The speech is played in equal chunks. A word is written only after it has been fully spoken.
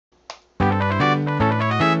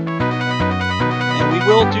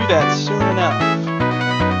will do that soon enough.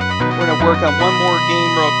 We're going to work on one more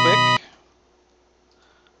game real quick.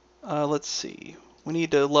 Let's see. We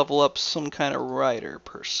need to level up some kind of rider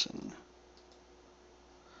person.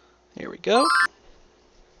 Here we go.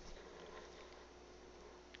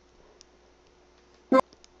 And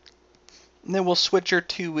then we'll switch her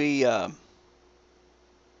to a,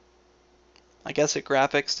 I guess a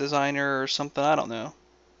graphics designer or something. I don't know.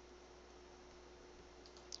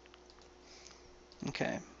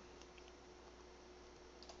 Okay.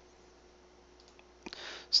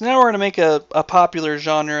 So now we're going to make a popular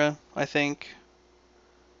genre, I think.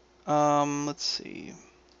 Let's see.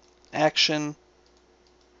 Action.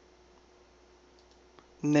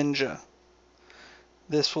 Ninja.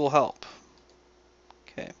 This will help.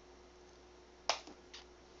 Okay.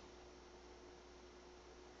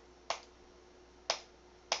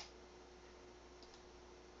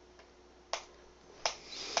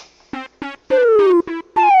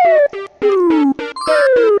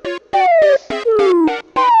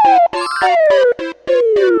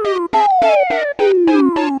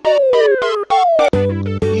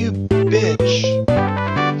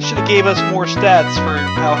 Gave us more stats for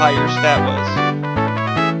how high your stat was.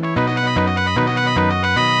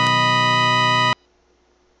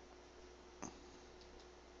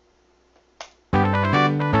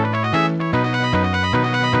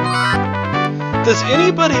 Does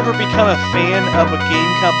anybody ever become a fan of a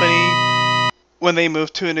game company when they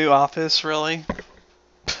move to a new office, really?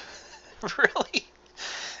 Really?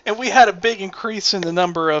 And we had a big increase in the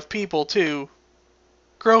number of people, too.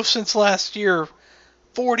 Growth since last year.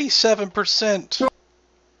 47%.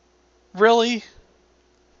 Really?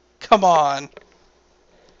 Come on.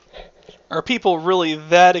 Are people really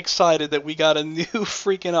that excited that we got a new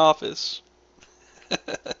freaking office?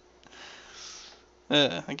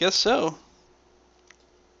 I guess so.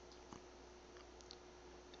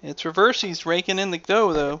 It's Reversy's raking in the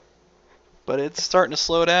dough, though. But it's starting to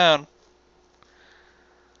slow down.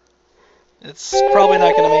 It's probably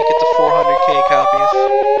not going to make it to 400k copies.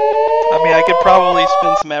 I mean, I could probably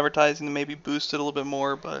spend some advertising to maybe boost it a little bit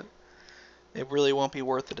more, but it really won't be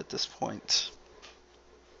worth it at this point.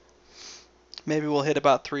 Maybe we'll hit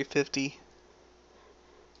about 350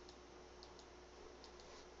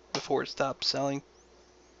 before it stops selling.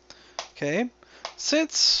 Okay.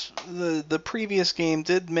 Since the previous game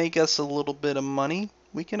did make us a little bit of money,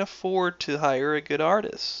 we can afford to hire a good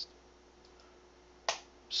artist.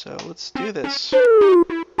 So let's do this.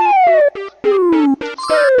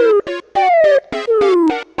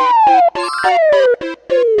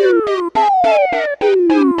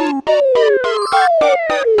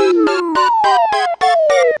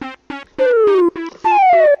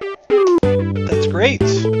 That's great.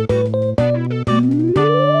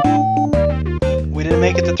 We didn't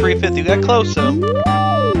make it to 350. We got close though.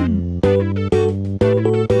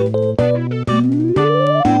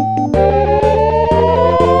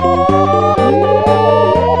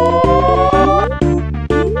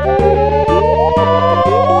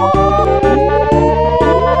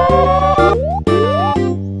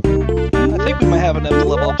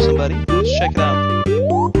 Check it out.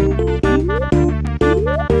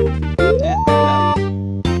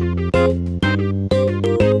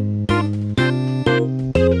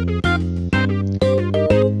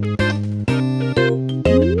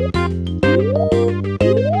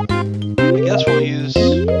 I guess we'll use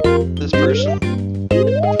this person.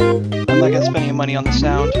 I'm not gonna spend any money on the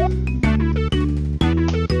sound.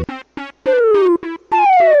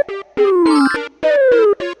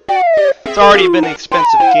 It's already been an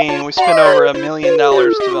expensive game. We spent over $1 million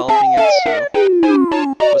developing it, so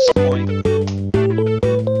what's the point?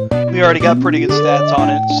 We already got pretty good stats on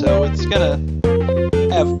it, so it's gonna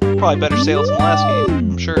have probably better sales than the last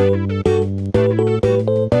game, I'm sure.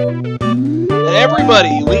 And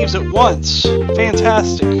everybody leaves at once.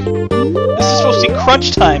 Fantastic. This is supposed to be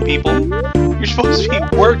crunch time, people. You're supposed to be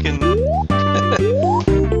working.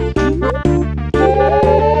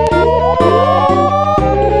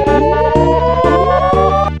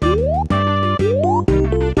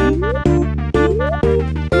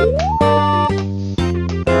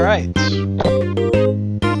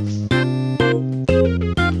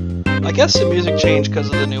 I guess the music changed because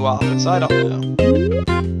of the new office. I don't know.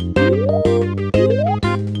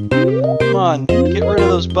 Come on, get rid of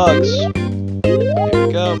those bugs. There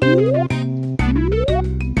we go.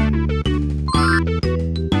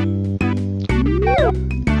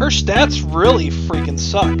 Her stats really freaking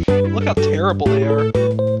suck. Look how terrible they are.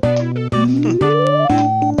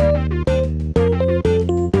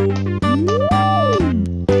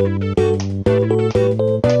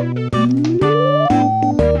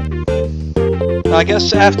 I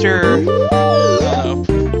guess after, I don't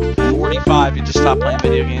know, 45, you just stop playing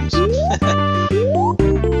video games.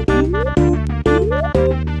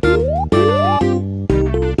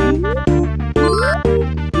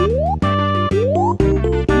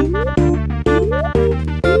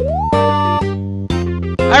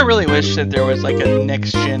 I really wish that there was like a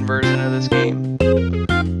next-gen version of this game.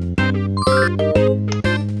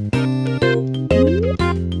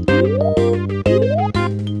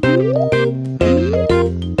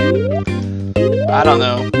 I don't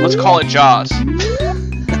know. Let's call it Jaws.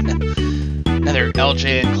 Another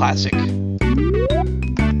LJN classic.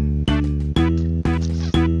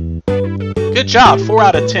 Good job. 4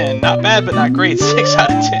 out of 10. Not bad, but not great. 6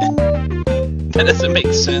 out of 10. That doesn't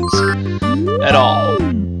make sense at all.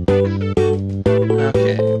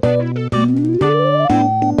 Okay.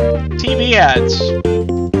 TV ads.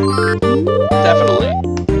 Definitely.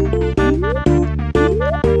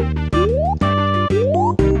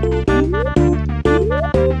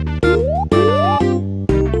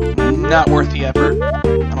 Not worth the effort,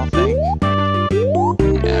 I don't think.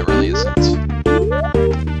 Yeah, it really isn't.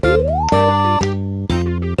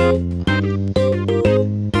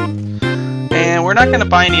 And we're not going to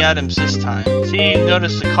buy any items this time. See,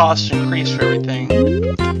 notice the cost increased for everything.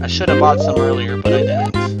 I should have bought some earlier, but I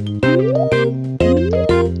didn't.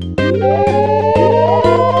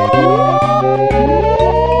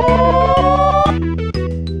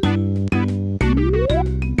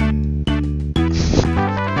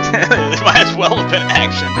 It might as well have been an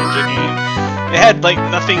action-adventure game. It had, like,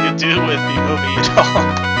 nothing to do with the movie at all.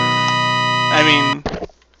 I mean,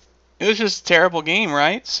 it was just a terrible game,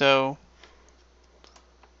 right? So...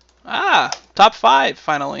 Ah! Top 5,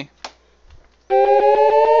 finally.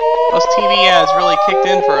 Those TV ads really kicked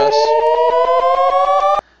in for us.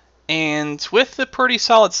 And with the pretty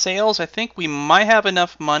solid sales, I think we might have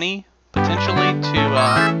enough money, potentially, to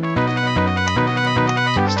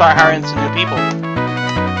start hiring some new people.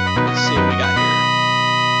 Let's see what we got here.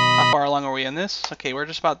 How far along are we in this? Okay, we're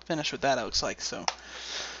just about to finish with that, it looks like. So,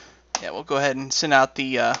 yeah, we'll go ahead and send out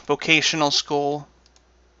the vocational school.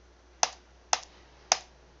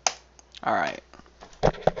 Alright.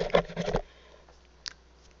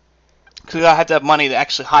 Because I have to have money to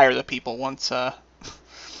actually hire the people once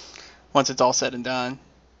once it's all said and done.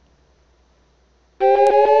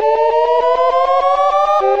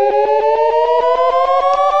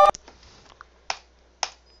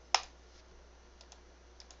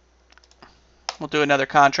 We'll do another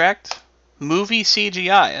contract. Movie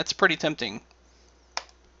CGI. That's pretty tempting.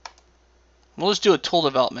 We'll just do a tool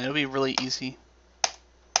development. It'll be really easy.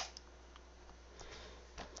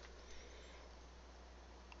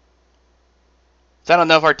 I don't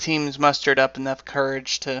know if our team's mustered up enough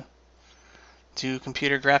courage to do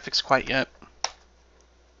computer graphics quite yet.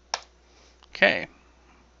 Okay.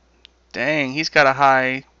 Dang, he's got a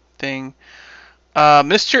high thing.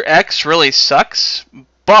 Mr. X really sucks,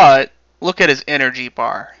 but look at his energy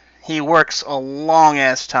bar. He works a long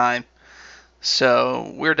ass time.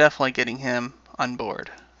 So we're definitely getting him on board.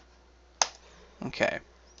 Okay.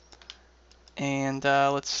 And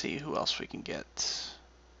let's see who else we can get.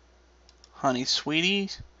 Honey Sweetie.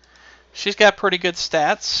 She's got pretty good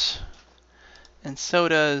stats. And so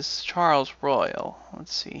does Charles Royal.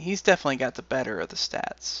 Let's see. He's definitely got the better of the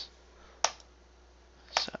stats.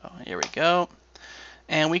 So here we go.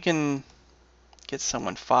 And we can get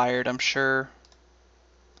someone fired, I'm sure.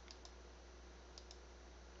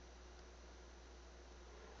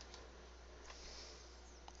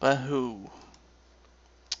 But who?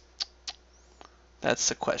 That's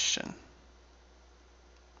the question.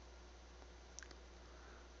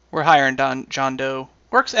 We're hiring John Doe.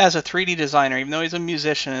 Works as a 3D designer, even though he's a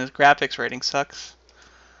musician and his graphics rating sucks.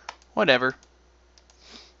 Whatever.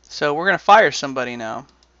 So we're going to fire somebody now.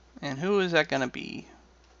 And who is that going to be?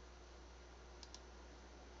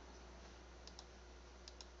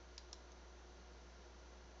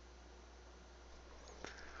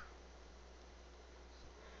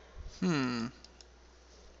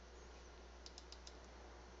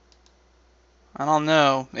 I don't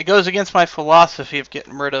know. It goes against my philosophy of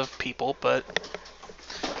getting rid of people, but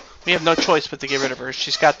we have no choice but to get rid of her.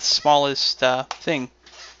 She's got the smallest thing.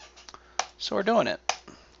 So we're doing it.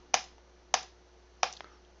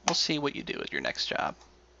 We'll see what you do with your next job.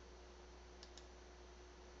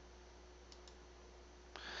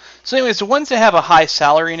 So anyways, the ones that have a high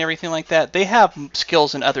salary and everything like that, they have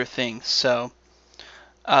skills in other things. So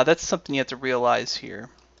that's something you have to realize here.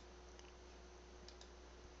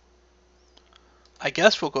 I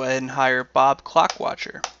guess we'll go ahead and hire Bob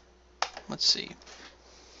Clockwatcher. Let's see.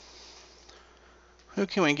 Who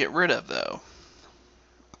can we get rid of, though?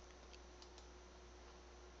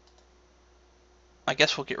 I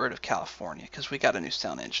guess we'll get rid of California because we got a new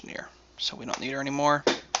sound engineer, so we don't need her anymore.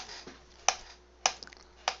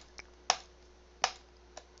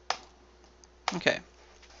 Okay.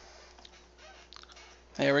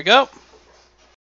 There we go.